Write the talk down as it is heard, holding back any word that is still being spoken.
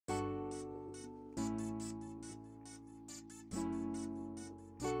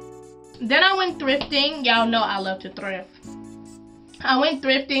Then I went thrifting. Y'all know I love to thrift. I went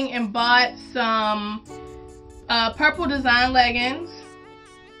thrifting and bought some purple design leggings.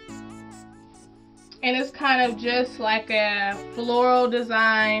 And it's kind of just like a floral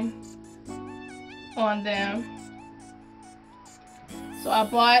design on them. So I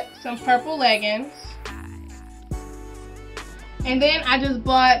bought some purple leggings. And then I just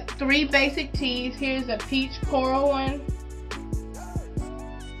bought 3 basic tees. Here's a peach coral one.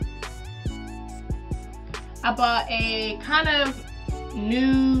 I bought a kind of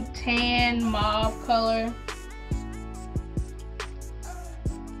nude tan mauve color.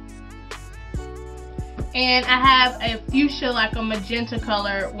 And I have a fuchsia, like a magenta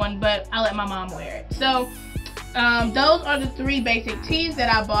color one, but I let my mom wear it. So those are the 3 basic tees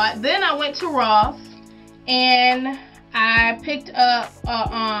that I bought. Then I went to Ross and I picked up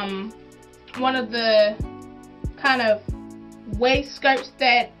one of the kind of waist skirts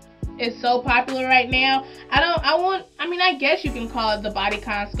that is so popular right now. I guess you can call it the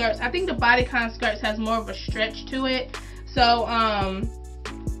bodycon skirts. I think the bodycon skirts has more of a stretch to it. So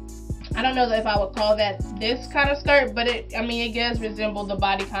I don't know if I would call that this kind of skirt, but it does resemble the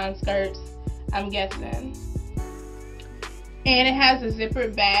bodycon skirts, I'm guessing. And it has a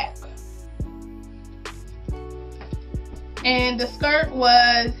zippered back. And the skirt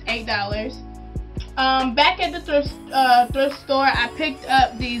was $8. Back at the thrift store, I picked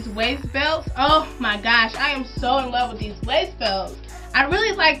up these waist belts. Oh my gosh, I am so in love with these waist belts. I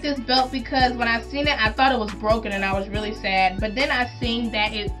really like this belt because when I seen it, I thought it was broken and I was really sad. But then I seen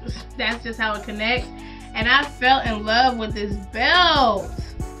that that's just how it connects, and I fell in love with this belt.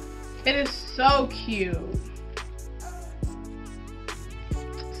 It is so cute.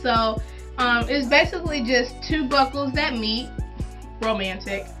 So it's basically just 2 buckles that meet,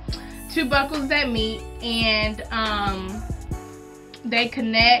 romantic. 2 buckles that meet, and they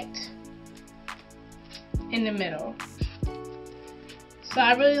connect in the middle. So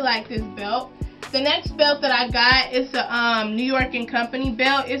I really like this belt. The next belt that I got is a New York & Company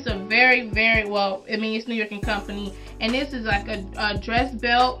belt. It's a very, very, well, it's New York & Company. And this is like a dress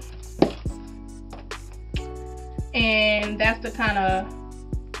belt. And that's the kind of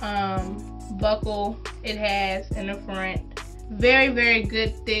buckle it has in the front. Very, very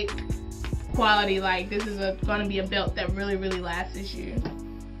good, thick quality. Like, this is going to be a belt that really, really lasts you.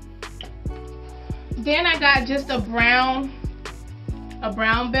 Then I got just a brown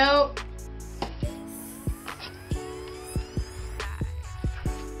belt.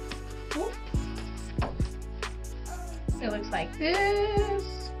 Ooh. It looks like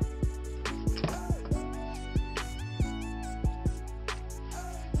this.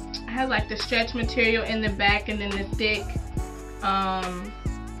 It has like the stretch material in the back and then the thick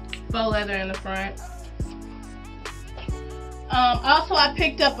faux leather in the front. Also, I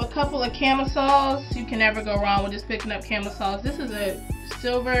picked up a couple of camisoles. You can never go wrong with just picking up camisoles. This is a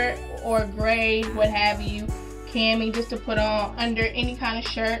silver or gray, what have you, cami, just to put on under any kind of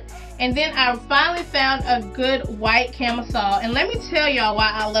shirt. And then I finally found a good white camisole. And let me tell y'all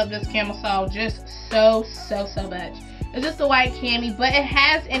why I love this camisole just so much. It's just a white cami, but it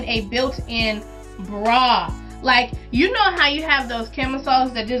has a built-in bra. Like, you know how you have those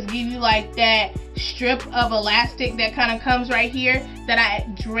camisoles that just give you like that strip of elastic that kind of comes right here that I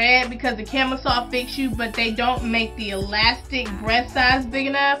dread because the camisole fits you, but they don't make the elastic breast size big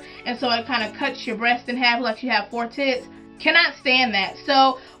enough, and so it kind of cuts your breast in half like you have 4 tits. Cannot stand that.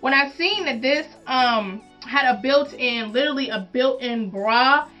 So when I seen that this had a built-in, literally a built-in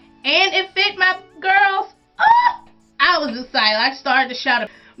bra, and it fit my girls, oh, I was excited. I started to shout.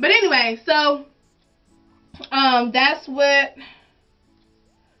 But anyway, so that's what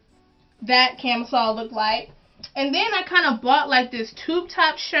that camisole looked like. And then I kind of bought like this tube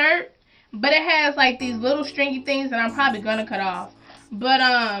top shirt, but it has like these little stringy things that I'm probably gonna cut off. But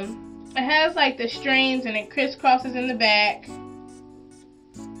it has like the strings and it crisscrosses in the back,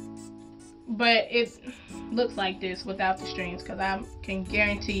 but it looks like this without the strings, because I can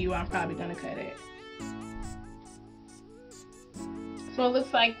guarantee you I'm probably gonna cut it. So it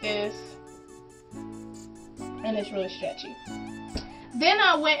looks like this, and it's really stretchy. Then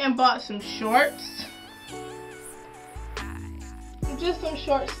I went and bought some shorts. Just some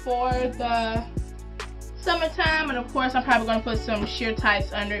shorts for the summertime, and of course I'm probably going to put some sheer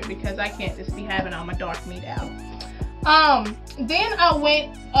tights under it because I can't just be having all my dark meat out. Then I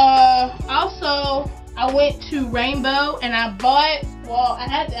went, I went to Rainbow and I bought, well, I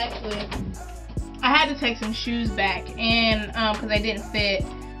had to take some shoes back, and because they didn't fit,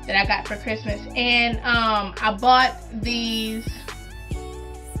 that I got for Christmas. And I bought these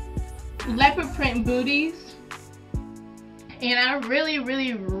leopard print booties, and I really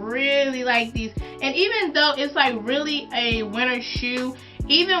like these. And even though it's like really a winter shoe,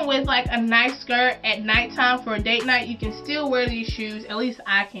 even with like a nice skirt at nighttime for a date night, you can still wear these shoes. At least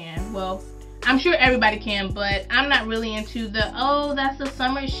I can. Well, I'm sure everybody can, but I'm not really into the, oh, that's a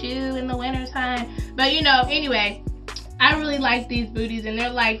summer shoe in the winter time. But you know, anyway, I really like these booties, and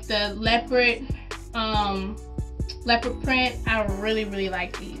they're like the leopard print. I really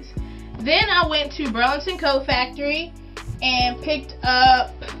like these. Then I went to Burlington Coat Factory and picked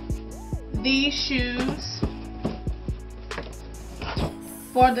up these shoes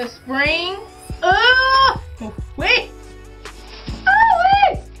for the spring. Oh, wait.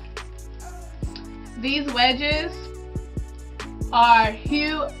 These wedges are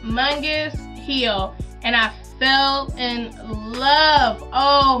humongous heel, and I fell in love.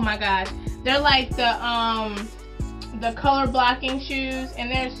 Oh my gosh, they're like the color blocking shoes,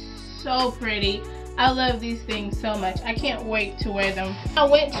 and they're so pretty. I love these things so much. I can't wait to wear them. I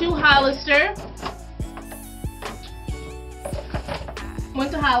went to Hollister.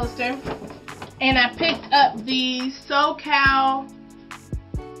 And I picked up the SoCal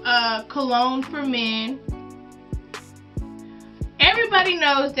cologne for men. Everybody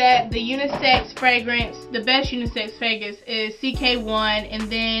knows that the unisex fragrance, the best unisex fragrance is CK1, and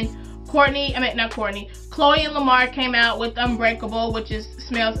then Chloe and Lamar came out with Unbreakable, which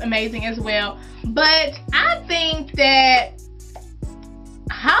smells amazing as well. But I think that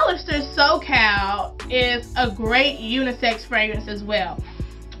Hollister SoCal is a great unisex fragrance as well.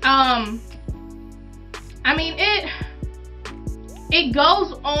 I mean, it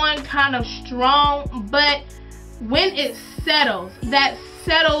goes on kind of strong, but when it settles, that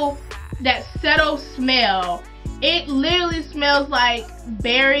settle smell, it literally smells like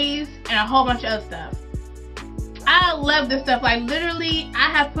berries and a whole bunch of other stuff. I love this stuff. Like, literally, I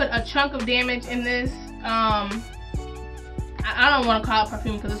have put a chunk of damage in this. I don't want to call it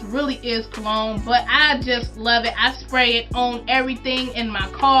perfume because this really is cologne, but I just love it. I spray it on everything in my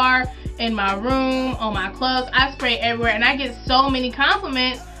car, in my room, on my clothes. I spray it everywhere, and I get so many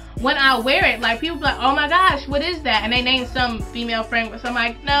compliments when I wear it. Like, people be like, oh my gosh, what is that? And they name some female fragrance. I'm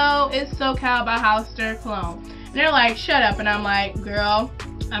like, no, it's SoCal by Hollister cologne. And they're like, shut up. And I'm like, girl,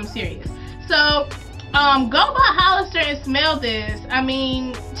 I'm serious. So go by Hollister and smell this. I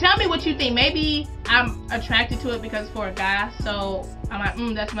mean, tell me what you think. Maybe I'm attracted to it because it's for a guy, so I'm like,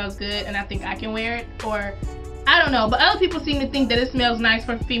 that smells good, and I think I can wear it. Or I don't know, but other people seem to think that it smells nice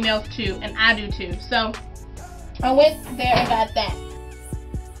for females too, and I do too. So I went there and got that.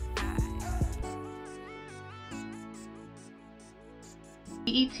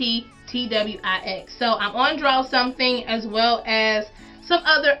 ETTWIX. So I'm on Draw Something as well as some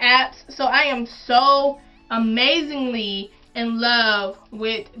other apps. So I am so amazingly in love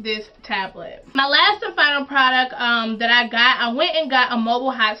with this tablet. My last and final product that I got, I went and got a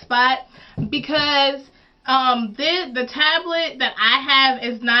mobile hotspot because the tablet that I have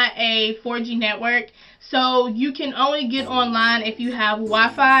is not a 4G network, so you can only get online if you have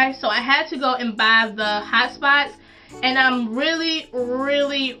Wi-Fi. So I had to go and buy the hotspots, and I'm really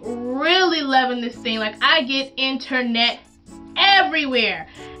loving this thing. Like, I get internet everywhere,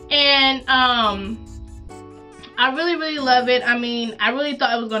 and I really love it. I mean, I really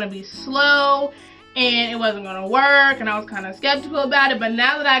thought it was going to be slow and it wasn't going to work, and I was kind of skeptical about it, but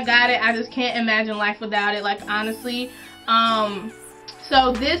now that I got it, I just can't imagine life without it, like, honestly.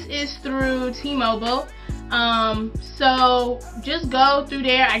 So this is through T-Mobile. So just go through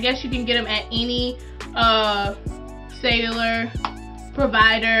there. I guess you can get them at any cellular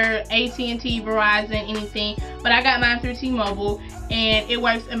provider, AT&T, Verizon, anything, but I got mine through T-Mobile, and it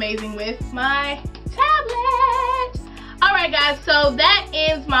works amazing with my tablet. Alright guys, so that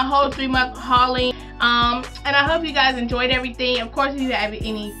ends my whole 3-month hauling, and I hope you guys enjoyed everything. Of course, if you have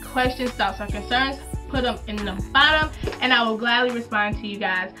any questions, thoughts, or concerns, put them in the bottom, and I will gladly respond to you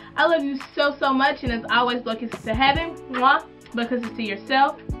guys. I love you so much, and as always, blow kisses to heaven, mwah, blow kisses to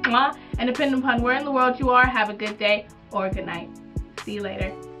yourself, mwah, and depending upon where in the world you are, have a good day or a good night. See you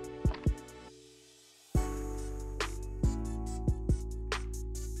later.